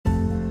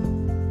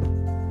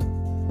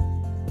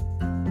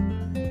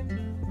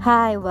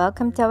Hi,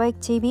 welcome to Awake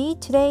TV.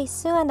 Today,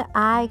 Sue and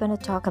I are going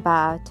to talk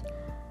about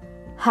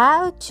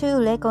how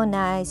to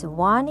recognize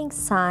warning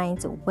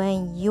signs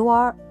when you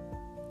are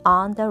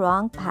on the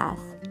wrong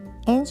path.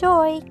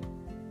 Enjoy!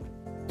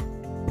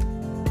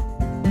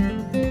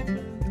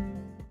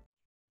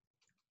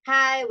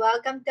 Hi,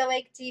 welcome to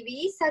Awake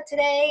TV. So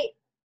today,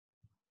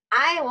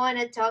 I want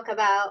to talk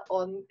about,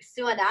 or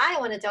Sue and I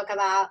want to talk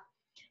about,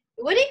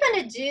 what are you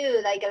going to do?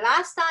 Like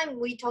last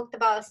time we talked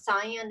about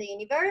sign in the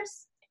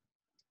universe,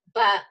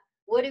 but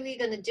what are we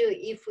going to do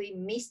if we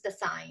miss the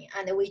sign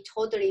and we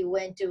totally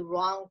went to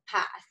wrong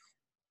path?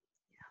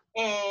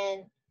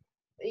 And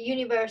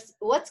universe,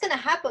 what's going to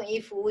happen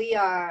if we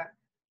are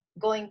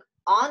going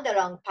on the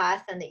wrong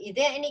path? And is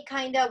there any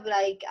kind of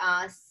like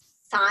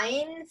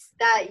signs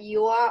that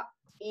you are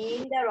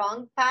in the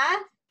wrong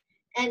path?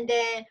 And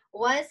then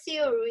once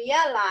you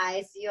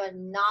realize you're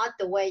not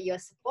the way you're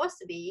supposed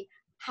to be,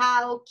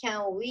 how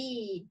can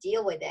we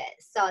deal with it?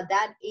 So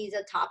that is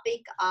a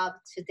topic of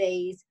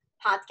today's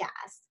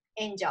podcast.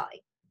 Enjoy.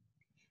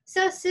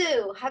 So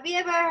Sue, have you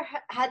ever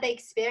had the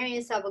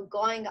experience of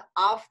going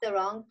off the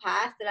wrong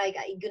path, like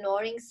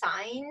ignoring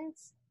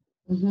signs?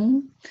 Mm-hmm.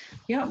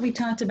 Yeah, we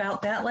talked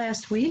about that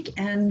last week,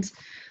 and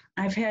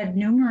I've had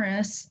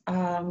numerous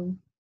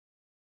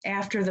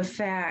after the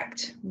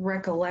fact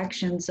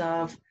recollections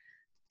of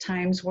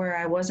times where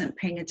I wasn't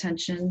paying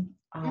attention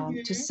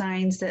to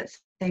signs that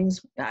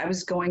things I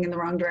was going in the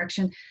wrong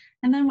direction.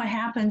 And then what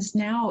happens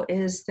now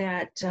is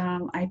that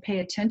I pay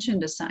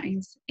attention to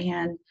signs,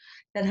 and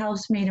that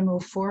helps me to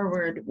move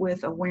forward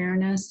with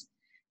awareness.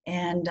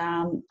 And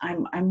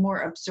I'm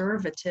more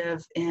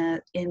observative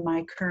in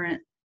my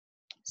current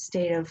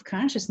state of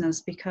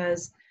consciousness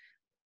because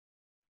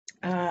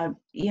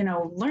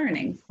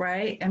learning,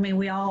 right? I mean,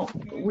 we all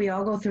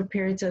go through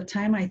periods of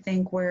time, I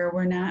think, where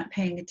we're not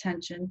paying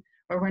attention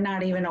or we're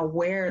not even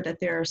aware that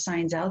there are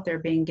signs out there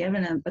being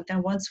given. But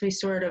then once we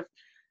sort of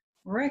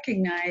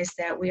recognize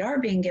that we are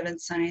being given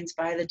signs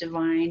by the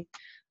divine,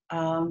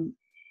 then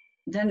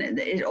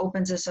it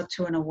opens us up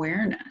to an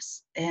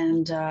awareness.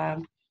 And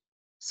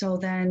so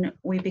then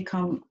we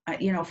become,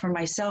 for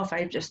myself,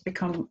 I've just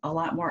become a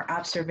lot more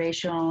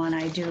observational, and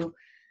I do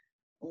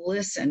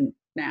listen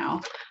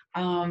now.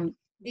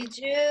 Did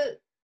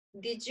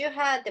you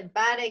have a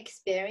bad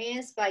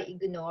experience by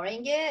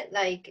ignoring it?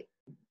 Like,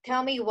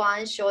 tell me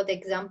one short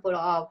example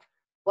of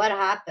what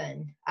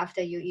happened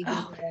after you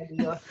ignored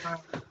your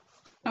sign.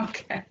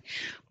 Okay.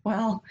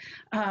 Well,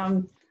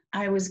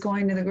 I was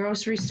going to the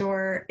grocery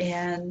store,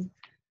 and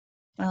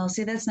well,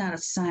 see, that's not a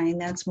sign.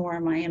 That's more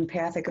my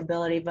empathic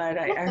ability. But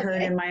I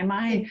heard in my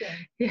mind,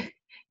 it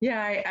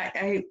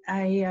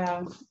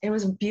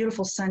was a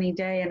beautiful sunny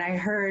day, and I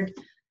heard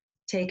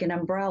take an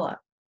umbrella.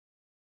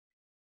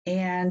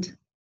 And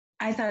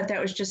I thought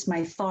that was just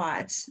my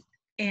thoughts.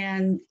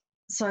 And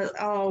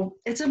so,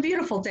 it's a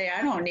beautiful day.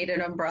 I don't need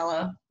an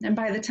umbrella. And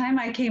by the time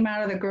I came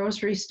out of the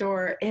grocery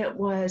store, it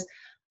was,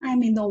 I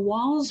mean, the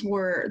walls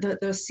were,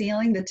 the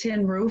ceiling, the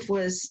tin roof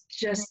was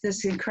just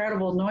this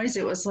incredible noise.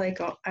 It was like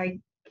I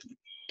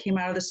came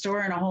out of the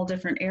store in a whole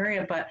different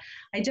area, but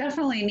I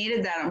definitely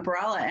needed that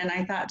umbrella. And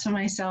I thought to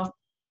myself,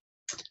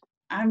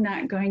 I'm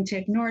not going to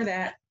ignore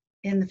that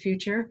in the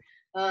future.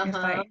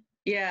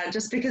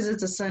 Just because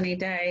it's a sunny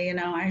day,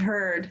 I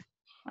heard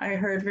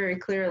very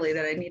clearly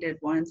that I needed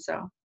one.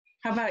 So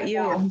how about you?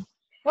 Yeah.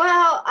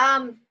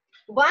 Well,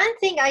 one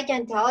thing I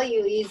can tell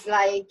you is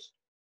like,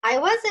 I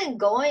wasn't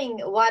going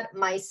what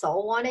my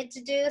soul wanted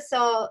to do.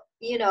 So,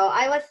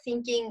 I was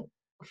thinking,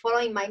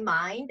 following my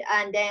mind.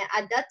 And then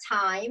at that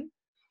time,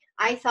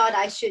 I thought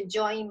I should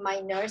join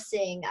my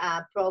nursing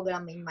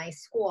program in my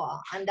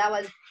school. And that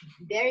was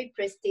very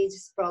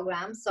prestigious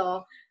program.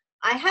 So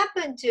I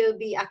happened to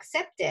be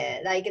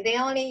accepted. Like they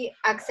only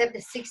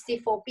accept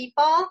 64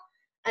 people.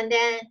 And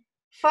then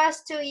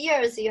first 2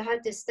 years, you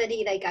have to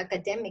study like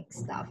academic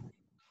stuff,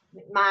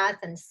 math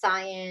and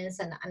science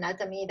and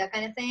anatomy, that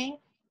kind of thing.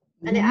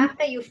 And then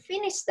after you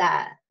finish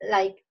that,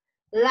 like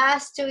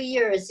last 2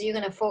 years, you're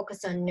going to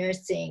focus on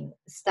nursing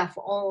stuff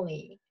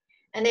only.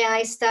 And then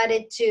I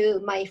started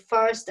my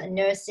first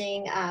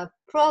nursing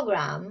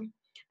program.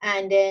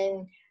 And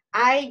then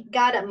I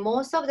got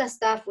most of the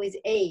stuff with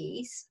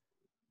A's.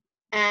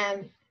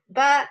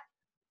 But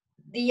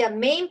the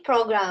main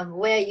program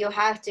where you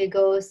have to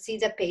go see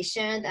the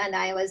patient, and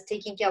I was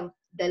taking care of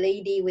the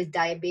lady with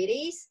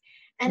diabetes,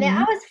 and then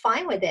I was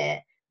fine with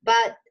it.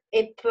 But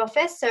a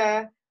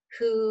professor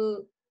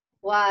who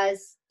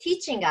was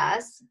teaching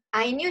us,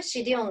 I knew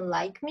she didn't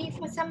like me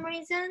for some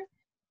reason,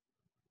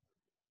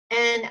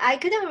 and I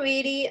couldn't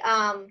really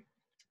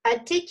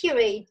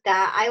articulate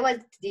that I was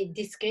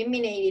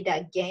discriminated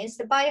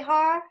against by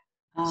her.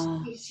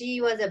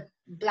 She was a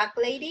Black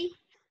lady,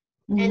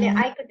 and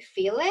I could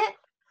feel it.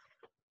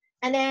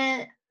 And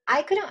then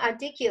I couldn't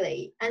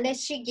articulate. And then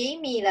she gave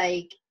me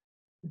like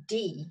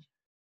D.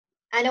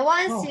 And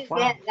once you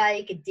get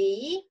like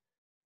D,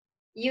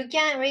 you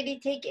can't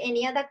really take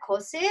any other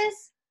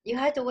courses. You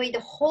have to wait the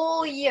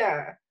whole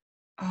year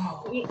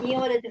in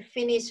order to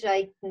finish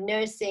like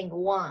nursing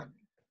 1.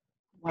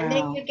 And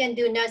then Wow. you can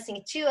do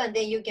nursing too, and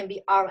then you can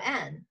be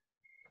RN.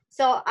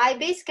 So I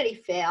basically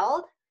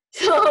failed.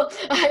 So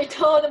I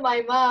told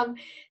my mom,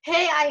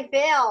 hey, I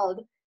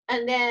failed.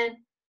 And then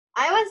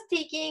I was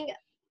taking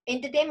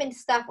entertainment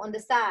stuff on the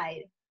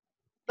side.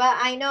 But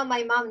I know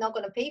my mom not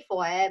gonna pay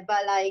for it.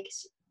 But like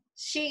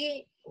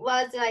she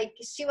was like,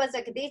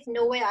 there's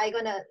no way I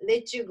gonna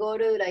let you go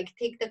to like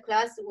take the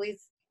class with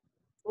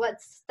what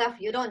stuff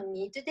you don't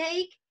need to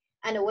take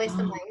and waste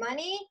Oh, my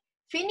money.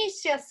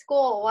 Finish your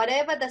school,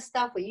 whatever the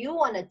stuff you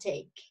wanna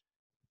take.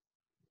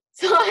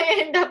 So I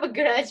end up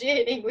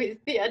graduating with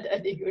the other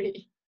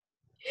degree.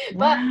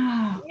 But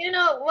wow.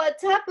 what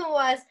happened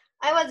was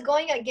I was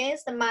going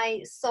against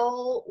my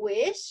soul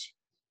wish.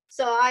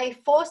 So I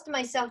forced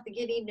myself to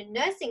get in the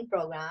nursing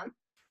program,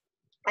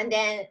 and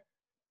then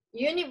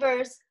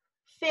universe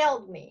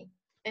failed me.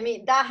 I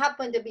mean, that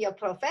happened to be a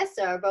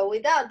professor, but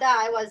without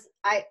that,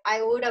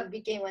 I would have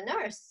became a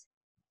nurse.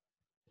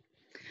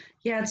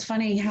 Yeah, it's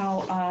funny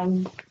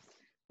how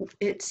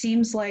it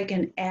seems like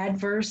an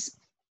adverse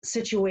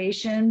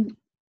situation,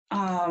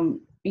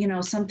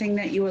 something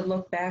that you would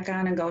look back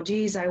on and go,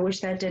 geez, I wish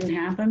that didn't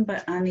happen.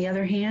 But on the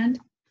other hand,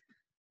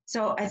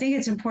 so I think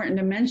it's important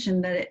to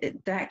mention that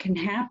that can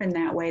happen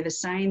that way. The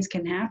signs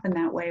can happen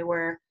that way,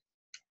 where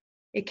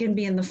it can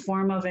be in the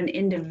form of an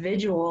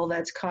individual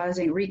that's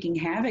wreaking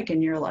havoc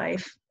in your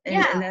life. And,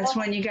 Yeah, and that's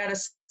when you got to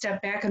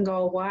step back and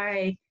go,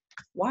 why,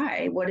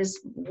 what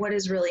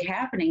is really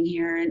happening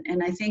here?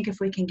 And I think if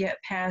we can get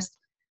past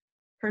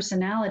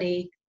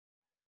personality,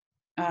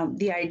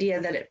 the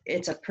idea that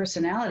it's a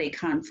personality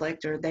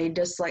conflict, or they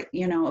dislike,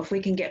 if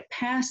we can get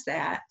past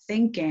that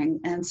thinking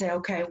and say,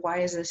 okay, why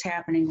is this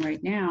happening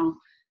right now?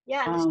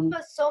 yeah, and she Um,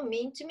 was so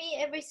mean to me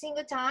every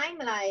single time,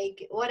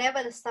 like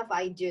whatever the stuff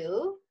I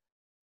do.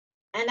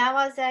 And I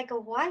was like,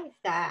 why is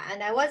that?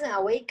 And I wasn't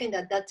awakened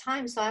at that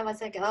time. So I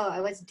was like, oh, I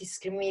was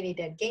discriminated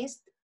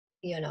against,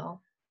 you know,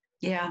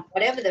 yeah,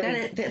 whatever the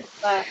reason. that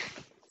But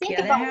think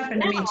yeah, that about it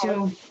happened to me now.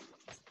 too.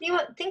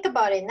 Think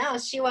about it now.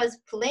 She was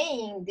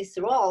playing this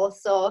role,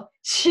 so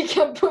she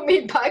can put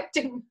me back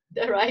to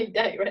the right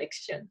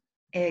direction.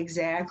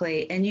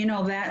 Exactly. And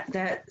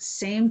that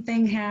same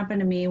thing happened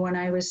to me when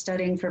I was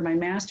studying for my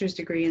master's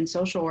degree in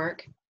social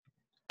work.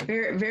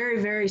 Very,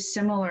 very, very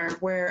similar,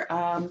 where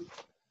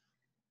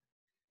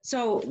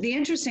so the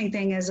interesting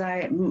thing is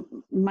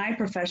my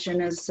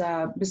profession is,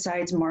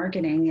 besides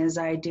marketing, is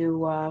I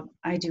do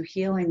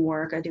healing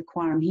work. I do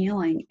quantum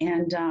healing.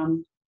 And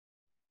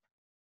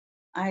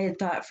I had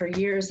thought for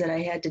years that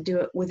I had to do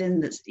it within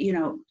this,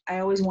 I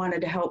always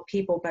wanted to help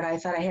people, but I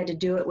thought I had to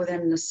do it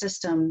within the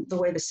system, the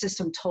way the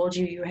system told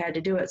you had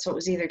to do it. So it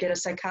was either get a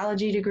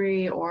psychology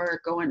degree or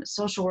go into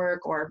social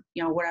work, or,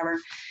 whatever.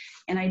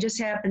 And I just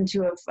happened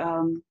to have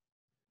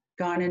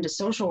gone into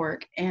social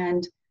work,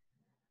 and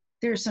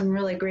there's some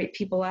really great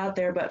people out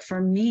there, but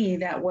for me,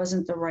 that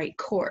wasn't the right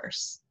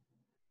course,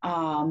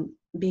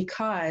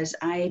 because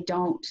I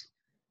don't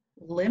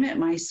limit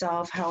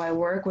myself how I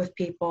work with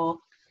people,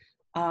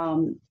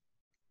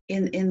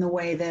 in the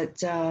way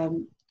that,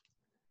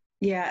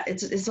 yeah,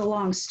 it's a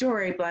long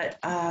story, but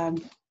I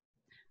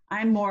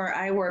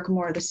work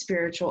more the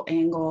spiritual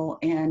angle,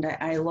 and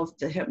I love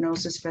the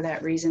hypnosis for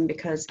that reason,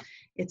 because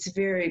it's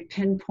very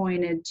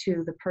pinpointed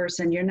to the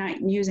person. You're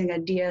not using a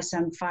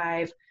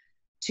DSM-5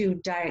 to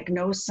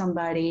diagnose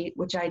somebody,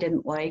 which I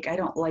didn't like. I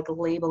don't like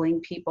labeling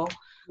people.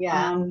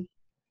 Yeah.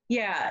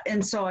 Yeah,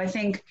 and so I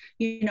think,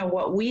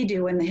 what we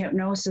do in the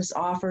hypnosis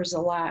offers a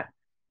lot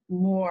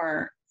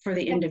more for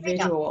the The freedom.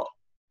 individual.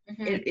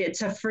 Hmm.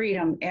 It's a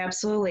freedom,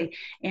 absolutely.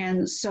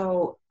 And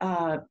so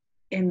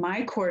in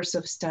my course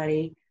of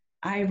study,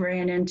 I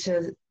ran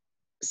into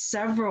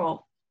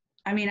several,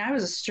 I mean, I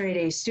was a straight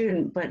A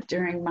student, but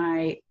during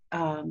my,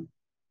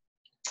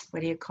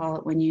 what do you call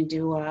it when you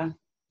do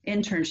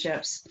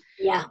internships,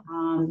 Yeah.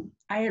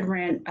 I had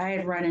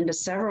run into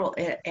several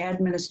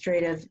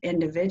administrative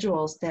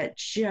individuals that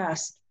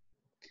just,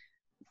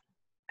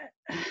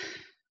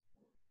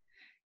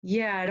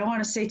 yeah, I don't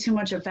want to say too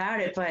much about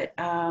it, but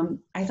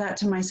I thought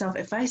to myself,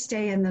 if I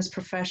stay in this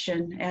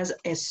profession as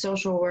a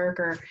social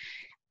worker,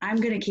 I'm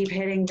going to keep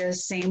hitting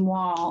this same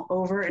wall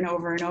over and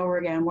over and over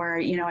again, where,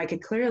 I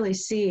could clearly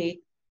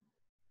see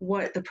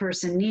what the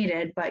person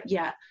needed, but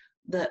yet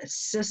the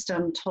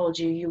system told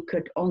you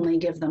could only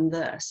give them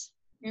this,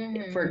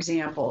 for Hmm.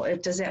 example.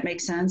 Does that make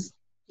sense?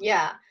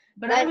 Yeah.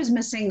 But I Like, was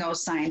missing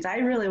those signs. I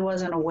really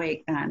wasn't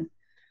awake then.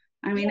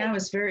 I mean, yeah. I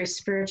was very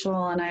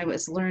spiritual, and I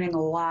was learning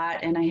a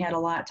lot, and I had a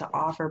lot to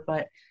offer,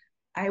 but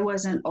I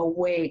wasn't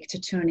awake to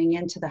tuning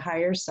into the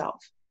higher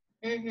self.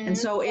 And Hmm.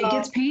 so it So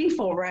gets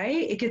painful,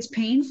 right? It gets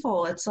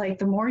painful. It's like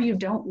the more you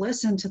don't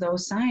listen to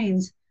those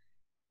signs,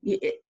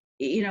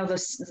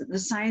 the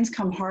signs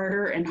come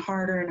harder and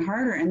harder and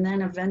harder. And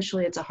then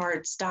eventually it's a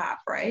hard stop,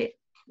 right?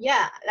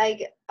 yeah, like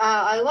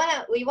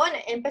we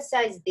wanna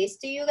emphasize this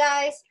to you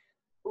guys.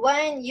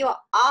 When you're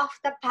off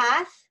the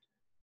path,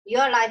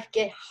 your life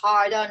get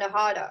harder and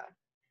harder.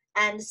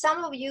 And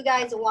some of you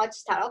guys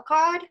watch tarot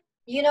card,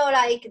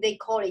 like they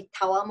call it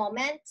tower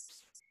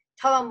moments.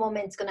 Tower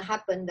moments gonna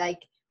happen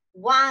like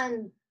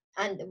one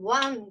and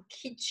one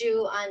hit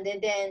you, and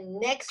then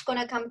next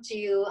gonna come to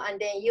you, and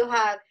then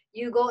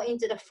you go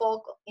into the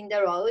fork in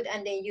the road,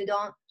 and then you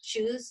don't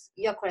choose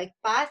your correct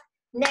path.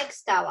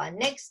 Next tower,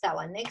 next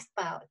tower, next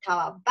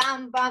tower,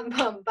 bam, bam,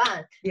 bam, bam, and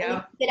it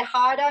Yeah. get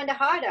harder and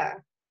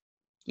harder.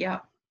 Yeah.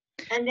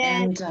 And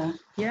then And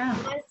yeah.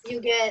 once you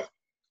get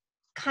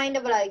kind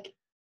of like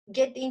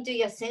get into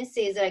your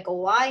senses, like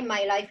why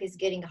my life is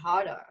getting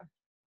harder,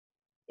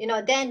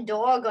 then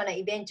door gonna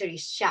eventually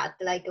shut,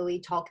 like we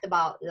talked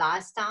about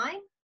last time.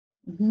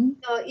 Hmm.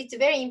 So it's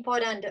very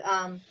important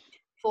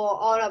for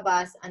all of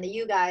us, and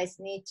you guys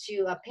need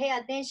to pay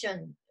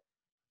attention.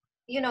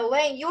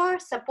 When you're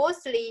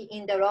supposedly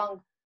in the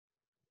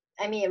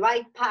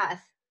right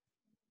path,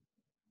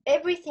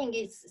 everything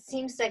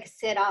seems like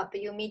set up.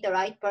 You meet the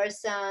right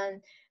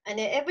person, and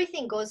then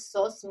everything goes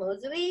so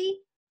smoothly.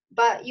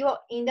 But you're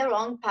in the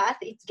wrong path,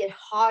 it gets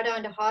harder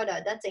and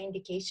harder. That's an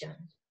indication.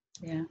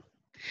 Yeah.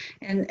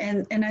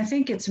 And I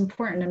think it's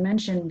important to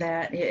mention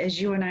that, as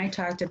you and I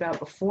talked about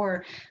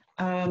before,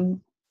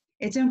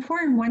 it's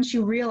important once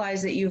you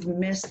realize that you've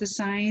missed the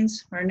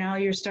signs, or now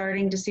you're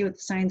starting to see what the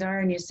signs are,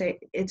 and you say,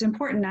 it's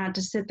important not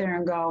to sit there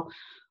and go,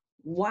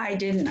 why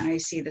didn't I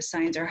see the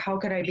signs, or how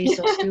could I be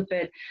so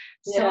stupid?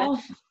 Yeah.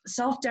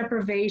 Self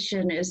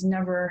deprivation is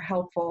never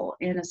helpful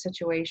in a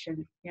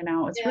situation.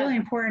 It's Yeah. really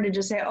important to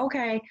just say,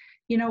 okay,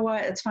 you know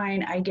what, it's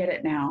fine, I get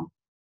it now.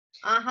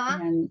 Uh-huh.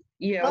 And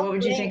yeah, what Don't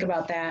would you think blame.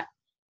 about that?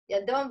 Yeah,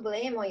 don't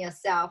blame on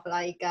yourself.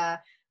 Like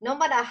no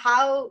matter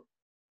how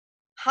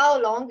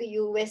long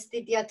you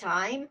wasted your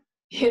time,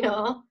 you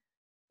know,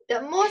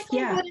 the most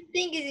Yeah. important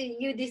thing is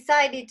you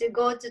decided to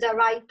go to the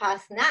right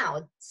path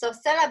now. So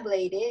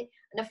celebrate it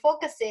and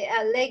focus it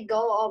and let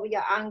go of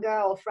your anger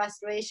or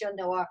frustration,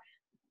 or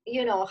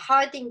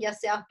hurting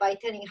yourself by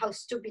telling how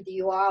stupid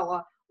you are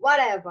or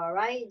whatever,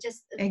 right?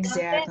 Just dump it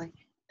Exactly.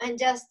 and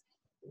just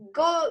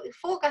go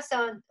focus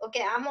on,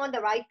 okay, I'm on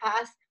the right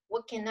path.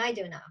 What can I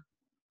do now?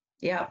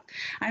 Yeah.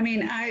 I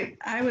mean,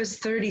 I was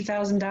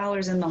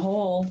 $30,000 in the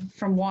hole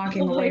from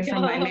walking Oh my away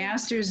from my God.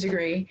 master's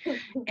degree.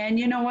 And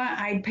you know what?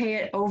 I'd pay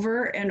it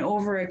over and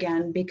over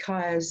again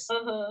because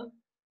Uh-huh.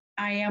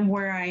 I am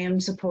where I am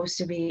supposed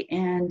to be.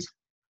 And,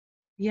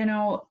 you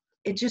know,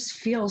 it just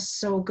feels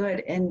so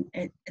good. And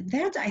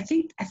I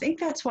think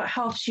that's what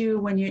helps you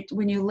when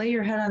you lay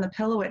your head on the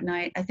pillow at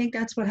night. I think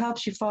that's what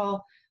helps you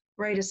fall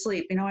right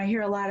asleep. I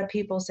hear a lot of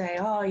people say,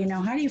 oh,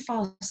 how do you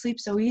fall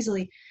asleep so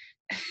easily?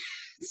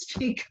 It's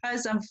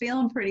because I'm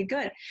feeling pretty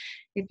good.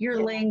 If you're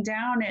Yeah. laying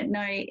down at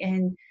night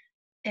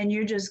and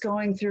you're just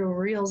going through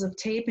reels of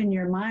tape in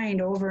your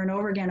mind over and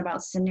over again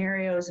about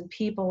scenarios and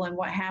people and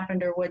what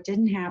happened or what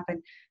didn't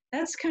happen,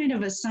 that's kind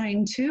of a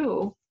sign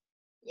too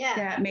Yeah.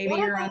 that And maybe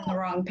you're on the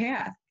wrong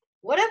path.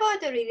 what about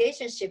the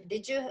relationship?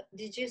 Did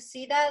you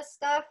see that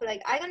stuff?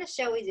 Like, I'm gonna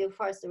share with you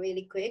first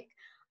really quick.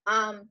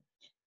 Um,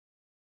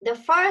 the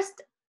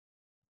first,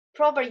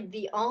 probably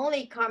the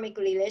only karmic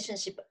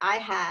relationship I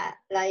had,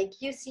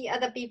 like, you see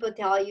other people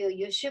tell you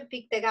you should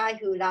pick the guy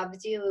who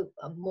loves you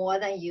more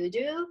than you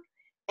do.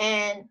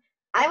 And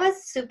I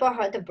was super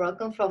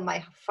heartbroken from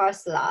my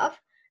first love.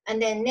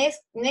 And then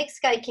next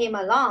guy came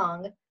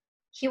along.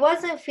 He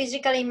wasn't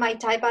physically my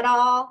type at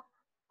all.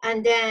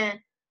 And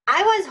then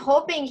I was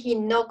hoping he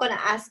not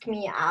gonna ask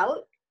me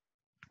out.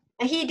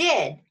 And he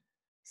did.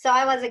 So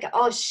I was like,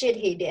 oh shit,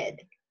 he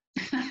did.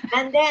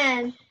 And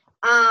then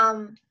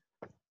um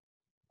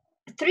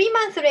 3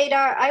 months later,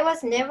 I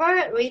was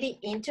never really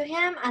into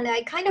him, and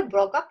I kind of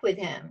broke up with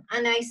him.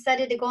 And I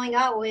started going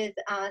out with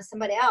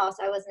somebody else.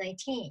 I was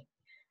 19.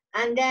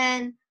 And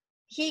then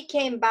he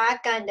came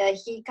back, and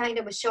he kind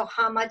of showed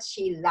how much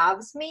he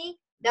loves me.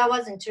 That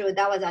wasn't true.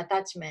 That was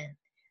attachment.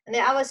 And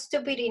then I was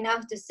stupid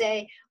enough to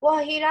say, well,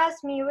 he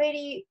loves me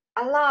really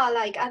a lot.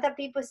 Like other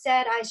people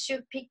said, I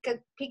should pick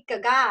a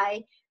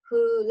guy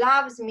who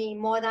loves me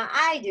more than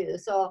I do.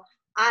 So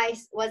I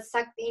was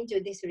sucked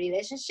into this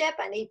relationship,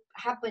 and it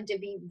happened to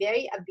be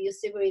very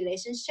abusive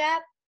relationship.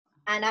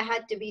 And I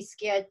had to be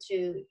scared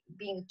to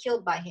being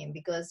killed by him,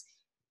 because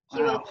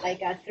he was Wow.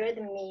 like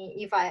threatening me,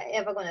 if I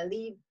ever gonna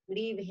leave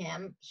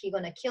him, he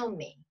gonna kill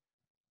me.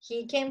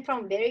 He came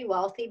from very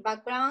wealthy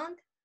background.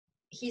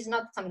 He's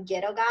not some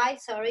ghetto guy,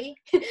 sorry.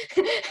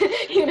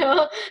 you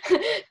know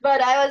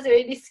but I was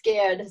really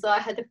scared, so I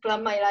had to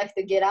plan my life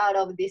to get out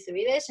of this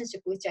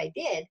relationship, which I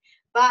did.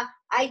 But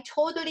I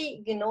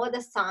totally ignored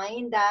the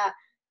sign that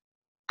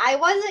I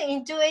wasn't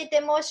into it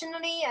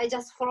emotionally. I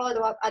just followed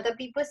what other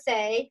people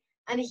say.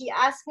 And he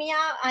asked me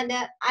out, and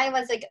I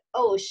was like,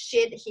 oh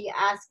shit, he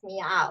asked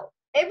me out.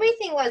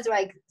 Everything was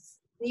like,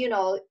 you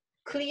know,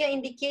 clear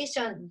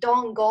indication,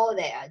 don't go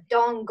there,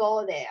 don't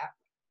go there,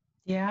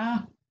 Yeah.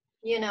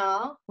 you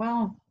know?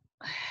 Well,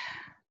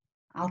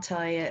 I'll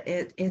tell you,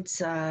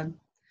 it's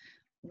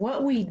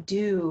what we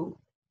do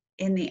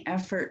in the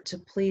effort to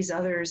please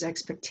others'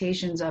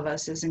 expectations of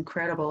us is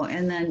incredible.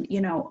 And then,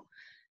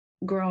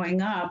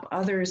 growing up,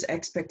 others'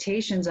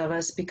 expectations of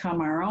us become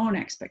our own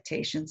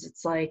expectations.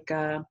 It's like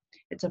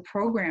it's a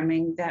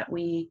programming that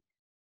we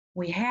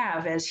we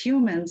have as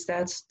humans.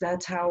 That's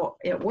how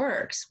it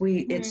works.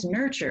 It's Mm-hmm.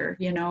 nurture,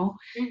 you know.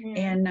 Mm-hmm.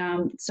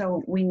 And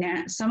so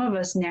some of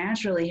us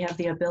naturally have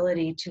the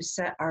ability to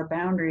set our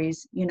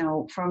boundaries, you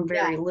know, from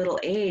Yeah. very little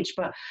age.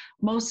 But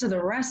most of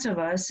the rest of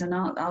us, and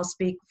I'll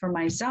speak for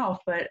myself,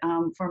 but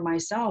for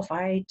myself,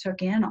 I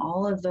took in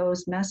all of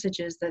those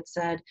messages that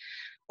said,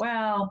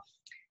 well,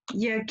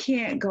 you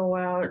can't go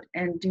out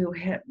and do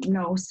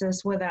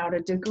hypnosis without a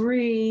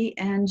degree,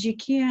 and you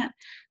can't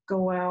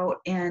go out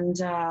and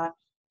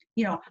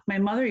you know, my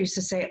mother used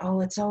to say,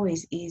 oh, it's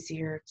always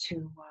easier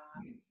to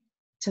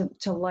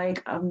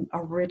like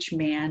a rich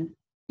man.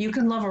 You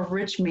can love a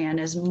rich man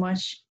as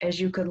much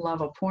as you could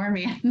love a poor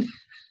man.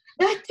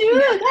 That's true.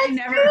 I That's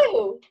never,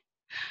 true.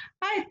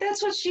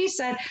 that's what she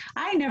said.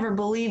 I never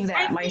believed I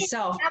that mean,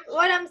 myself.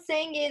 what I'm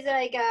saying is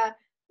like,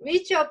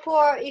 rich or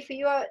poor, if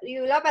you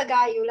love a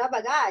guy, you love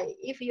a guy.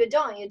 If you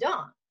don't, you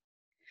don't.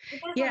 It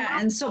doesn't Yeah,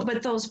 matter. and so,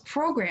 but those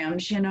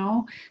programs, you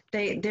know,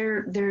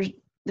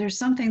 there's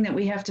something that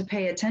we have to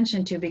pay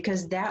attention to,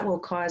 because that will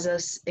cause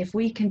us, if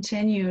we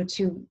continue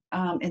to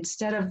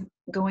instead of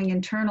going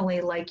internally,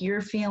 like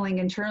you're feeling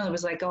internally, it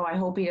was like, oh, I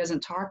hope he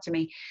doesn't talk to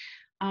me.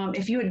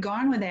 If you had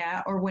gone with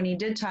that, or when he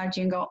did talk to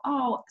you and go,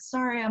 oh,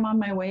 sorry, I'm on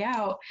my way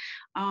out,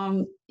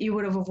 you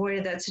would have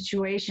avoided that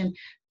situation.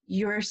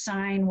 Your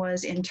sign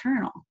was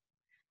internal.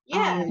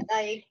 Yeah, Um,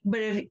 like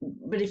but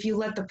if you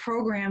let the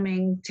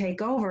programming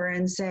take over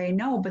and say,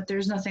 no, but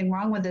there's nothing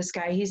wrong with this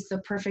guy, he's the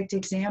perfect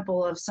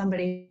example of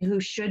somebody who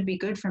should be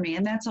good for me,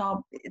 and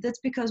that's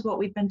because what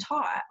we've been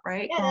taught,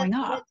 right, yeah, growing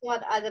up. that's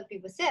what other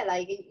people said.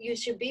 Like you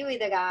should be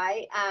with a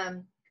guy,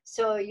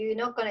 so you're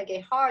not gonna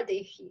get hurt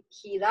if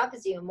he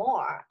loves you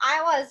more.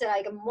 I was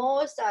like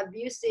most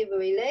abusive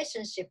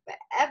relationship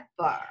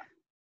ever.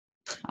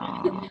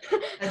 Oh,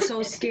 that's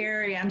so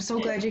scary. I'm so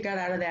glad you got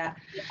out of that.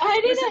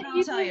 I Listen, didn't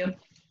I'll tell even you.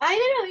 I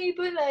didn't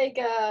even like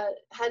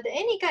had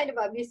any kind of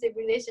abusive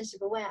relationship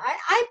when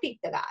I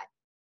picked the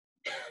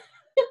guy.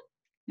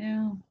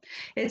 Yeah,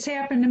 it's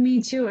happened to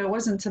me too. It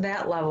wasn't to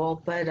that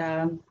level, but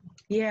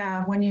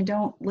yeah, when you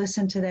don't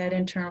listen to that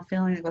internal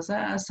feeling, it goes,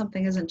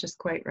 something isn't just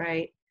quite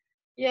right.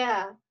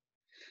 Yeah.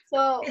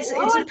 So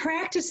It's a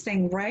practice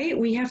thing, right?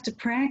 We have to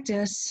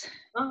practice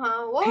what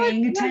was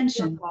paying your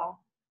attention. example?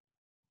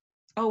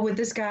 Oh, with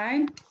this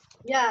guy,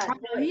 Yeah,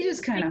 he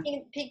just kind of,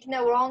 picking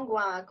the wrong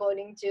one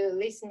according to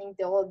listening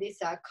to all this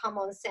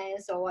common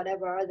sense or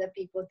whatever other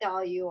people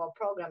tell you or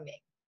programming.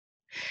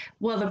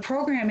 well, the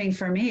programming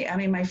for me, I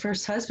mean, my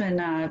first husband,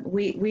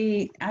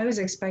 I was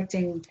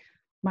expecting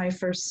my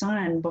first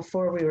son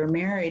before we were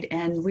married,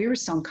 and we were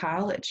still in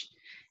college.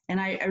 And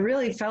I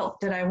really felt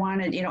that I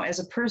wanted, you know, as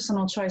a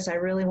personal choice, I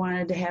really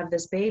wanted to have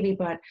this baby.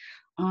 But,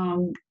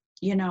 um,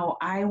 you know,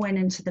 I went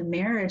into the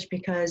marriage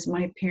because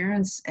my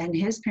parents and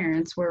his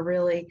parents were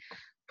really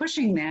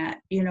pushing that,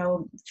 you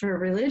know, for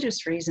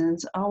religious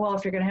reasons. Oh, well,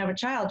 if you're going to have a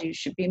child, you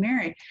should be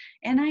married.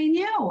 And I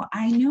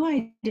knew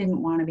I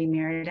didn't want to be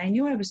married. I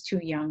knew I was too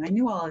young. I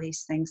knew all of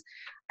these things.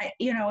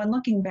 You know, and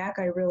looking back,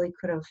 I really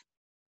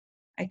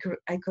I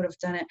could have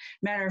done it.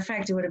 Matter of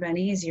fact, it would have been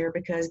easier,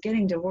 because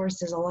getting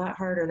divorced is a lot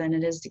harder than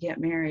it is to get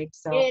married.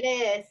 So It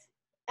is.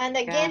 And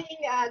yeah, getting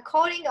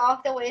calling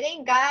off the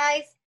wedding,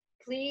 guys,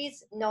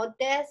 please note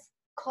this.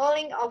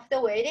 Calling off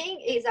the wedding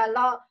is a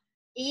lot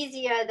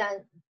easier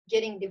than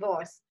getting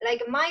divorced.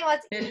 Like mine was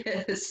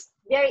it is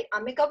very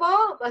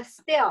amicable, but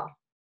still,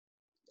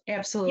 you can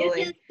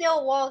absolutely.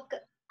 still walk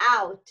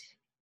out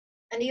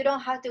and you don't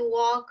have to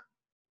walk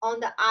on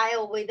the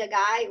aisle with the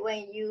guy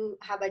when you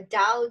have a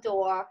doubt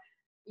or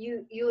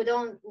you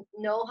don't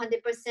know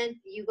 100%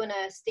 you're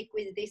gonna stick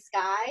with this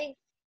guy,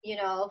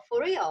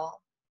 for real.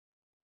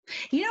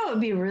 You know, it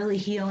would be really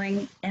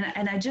healing,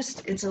 and I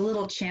just, it's a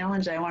little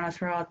challenge I want to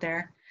throw out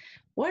there.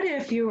 What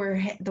if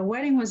the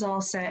wedding was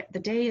all set, the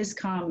day has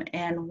come,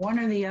 and one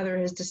or the other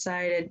has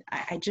decided,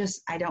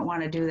 I don't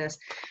want to do this.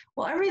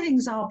 Well,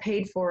 everything's all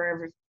paid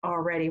for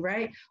already,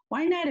 right?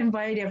 Why not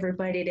invite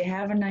everybody to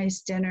have a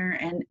nice dinner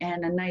and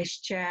a nice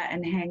chat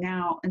and hang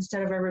out,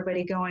 instead of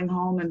everybody going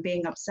home and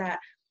being upset?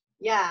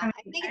 Yeah, I I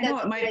mean, think I know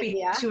that's it a might good be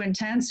idea. too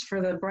intense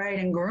for the bride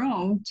and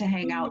groom to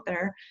hang Mhm. out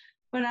there,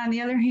 but on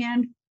the other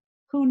hand,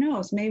 who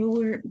knows?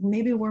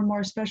 Maybe we're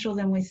more special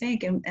than we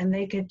think, and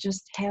they could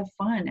just have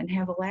fun and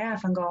have a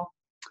laugh and go,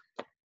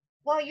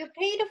 Well, you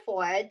paid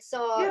for it,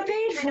 so "You it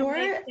paid kind of for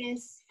makes it."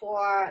 sense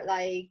for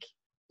like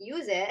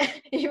use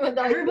it, even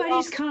though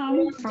Everybody's you come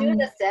don't do from,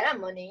 the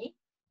ceremony.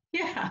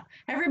 yeah,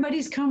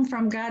 everybody's come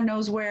from God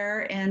knows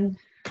where, and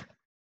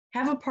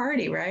have a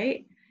party,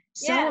 right?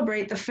 Yeah,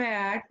 Celebrate the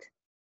fact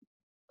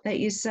that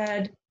you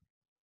said,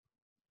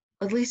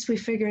 at least we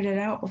figured it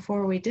out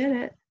before we did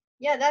it.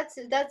 yeah, that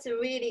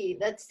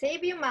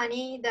save you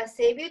money, that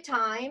save you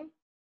time,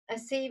 and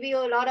save you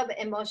a lot of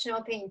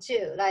emotional pain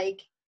too. Like,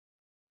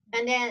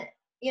 and then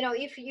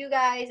if you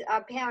guys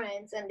are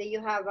parents and you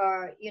have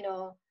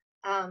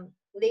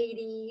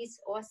ladies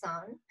or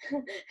son,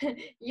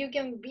 you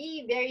can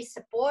be very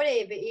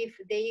supportive if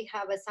they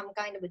have some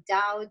kind of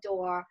doubt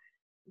or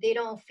they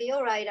don't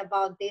feel right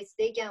about this.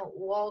 They can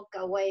walk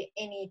away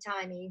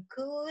anytime,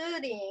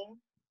 including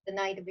the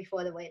night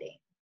before the wedding.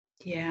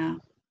 Yeah.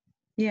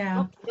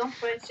 Yeah. Don't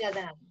pressure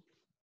them.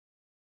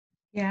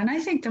 Yeah, and I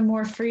think the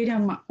more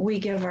freedom we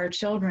give our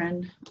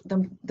children,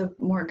 the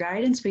more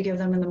guidance we give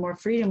them and the more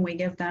freedom we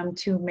give them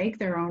to make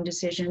their own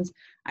decisions,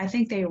 I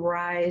think they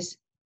rise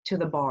to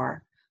the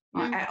bar.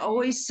 I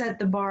always set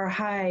the bar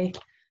high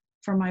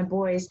for my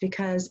boys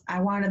because I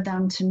wanted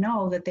them to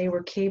know that they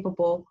were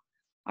capable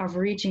of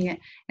reaching it.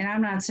 And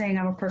I'm not saying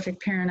I'm a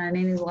perfect parent on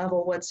any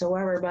level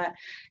whatsoever, but,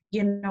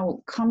 you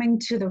know, coming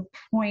to the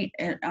point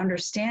and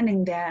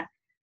understanding that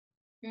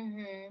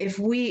if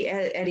we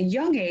at a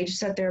young age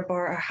set their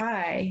bar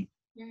high,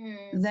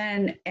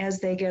 then as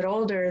they get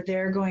older,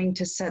 they're going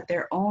to set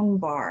their own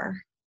bar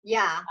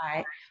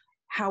high.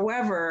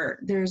 However,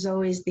 there's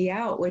always the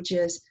out, which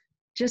is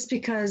just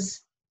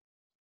because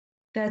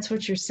that's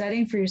what you're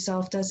setting for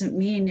yourself doesn't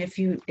mean if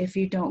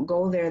you don't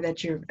go there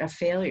that you're a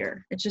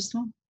failure. It's just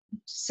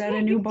set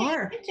a new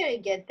bar. You can eventually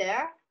get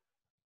there.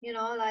 You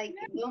know, like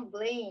don't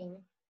blame.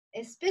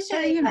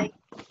 Especially like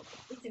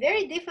it's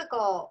very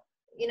difficult.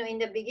 You know, in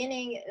the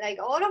beginning, like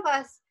all of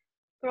us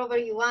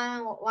probably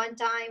one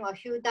time or a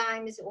few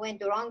times went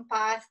the wrong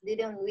path,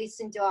 didn't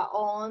listen to our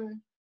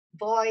own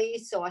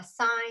voice or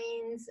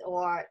signs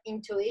or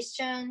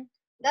intuition.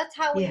 That's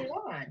how we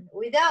learn.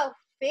 Without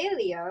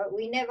failure,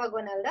 we're never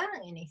gonna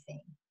learn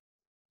anything.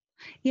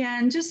 Yeah,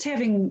 and just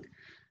having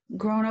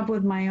grown up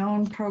with my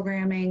own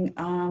programming,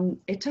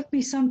 it took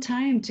me some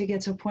time to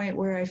get to a point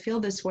where I feel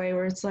this way,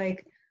 where it's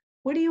like,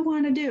 what do you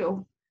want to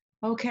do?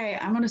 Okay,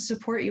 I'm going to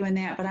support you in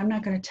that, but I'm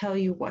not going to tell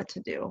you what to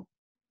do.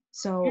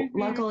 So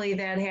luckily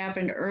that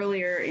happened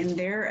earlier in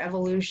their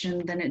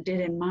evolution than it did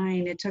in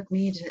mine. It took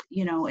me to,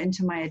 you know,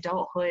 into my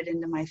adulthood,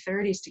 into my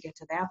 30s to get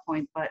to that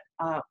point. But,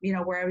 you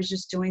know, where I was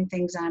just doing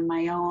things on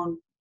my own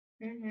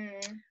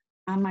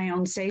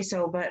say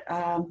so. But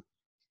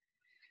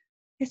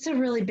it's a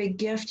really big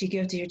gift you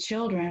give to your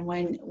children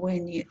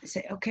when you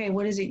say, okay,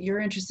 what is it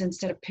you're interested in,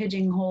 instead of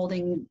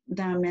pigeonholing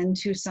them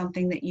into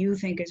something that you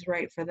think is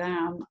right for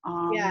them.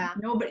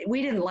 Nobody,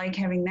 we didn't like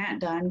having that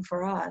done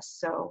for us.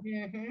 So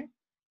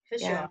for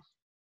sure.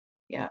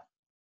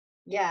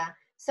 Yeah.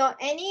 So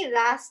any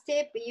last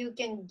tip you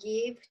can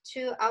give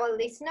to our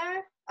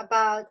listener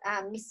about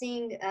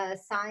missing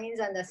signs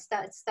and the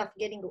stuff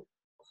getting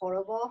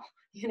horrible,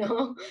 you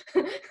know?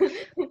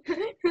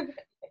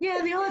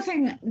 Yeah, the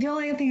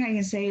only thing I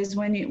can say is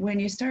when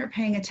you start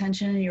paying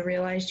attention and you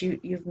realize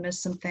you've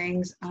missed some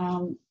things,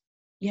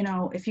 you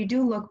know, if you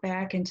do look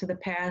back into the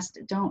past,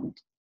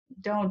 don't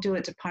do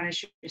it to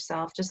punish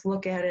yourself. Just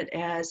look at it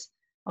as,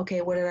 okay,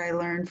 what did I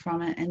learn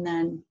from it? And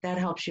then that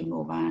helps you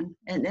move on.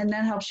 And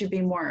that helps you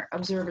be more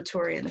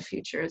observatory in the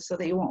future so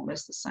that you won't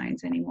miss the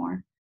signs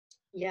anymore.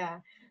 Yeah.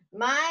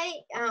 My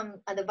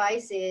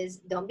advice is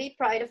don't be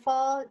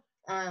prideful.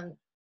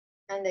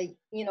 And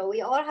you know, we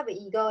all have an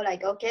ego,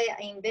 like, okay,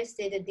 I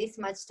invested this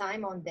much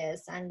time on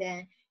this, and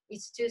then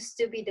it's too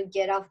stupid to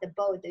get off the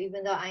boat,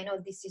 even though I know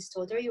this is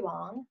totally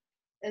wrong.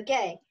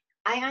 Okay,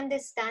 I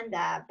understand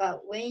that,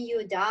 but when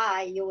you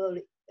die, you will,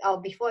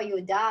 or before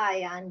you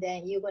die, and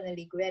then you're going to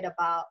regret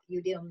about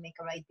you didn't make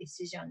a right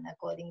decision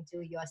according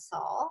to your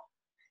soul.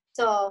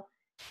 So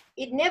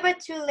it's never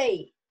too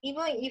late.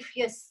 Even if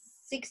you're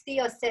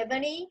 60 or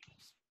 70,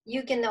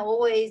 you can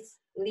always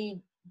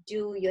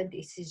redo your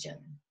decision.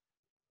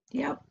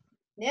 Yep.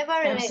 Never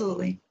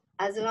absolutely.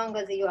 As long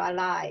as you're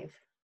alive.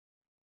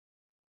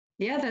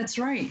 Yeah, that's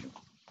right.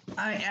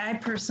 I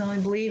personally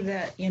believe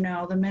that, you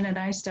know, the minute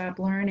I stop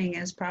learning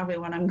is probably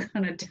when I'm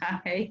going to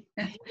die.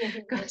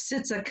 Because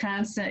it's a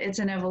constant, it's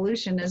an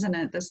evolution, isn't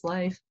it, this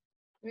life?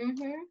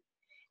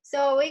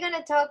 So we're going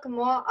to talk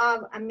more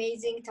of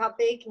amazing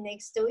topic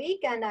next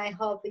week, and I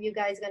hope you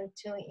guys are going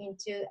to tune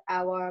into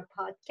our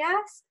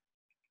podcast.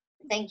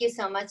 Thank you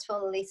so much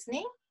for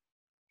listening.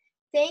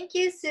 Thank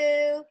you,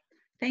 Sue.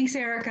 Thanks,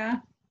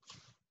 Erica.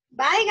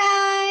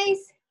 Bye, guys.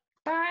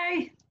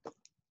 Bye.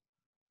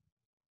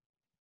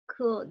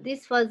 Cool.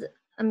 This was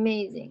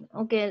amazing.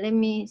 Okay, let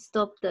me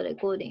stop the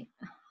recording.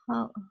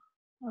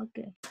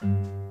 Okay.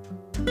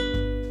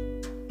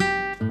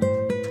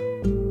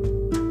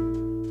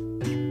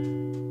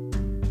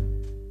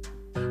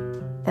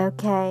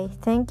 Okay,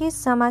 thank you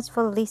so much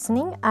for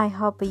listening. I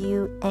hope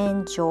you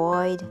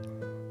enjoyed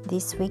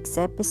this week's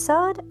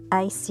episode.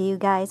 I see you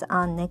guys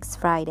on next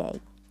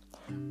Friday.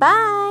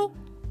 Bye!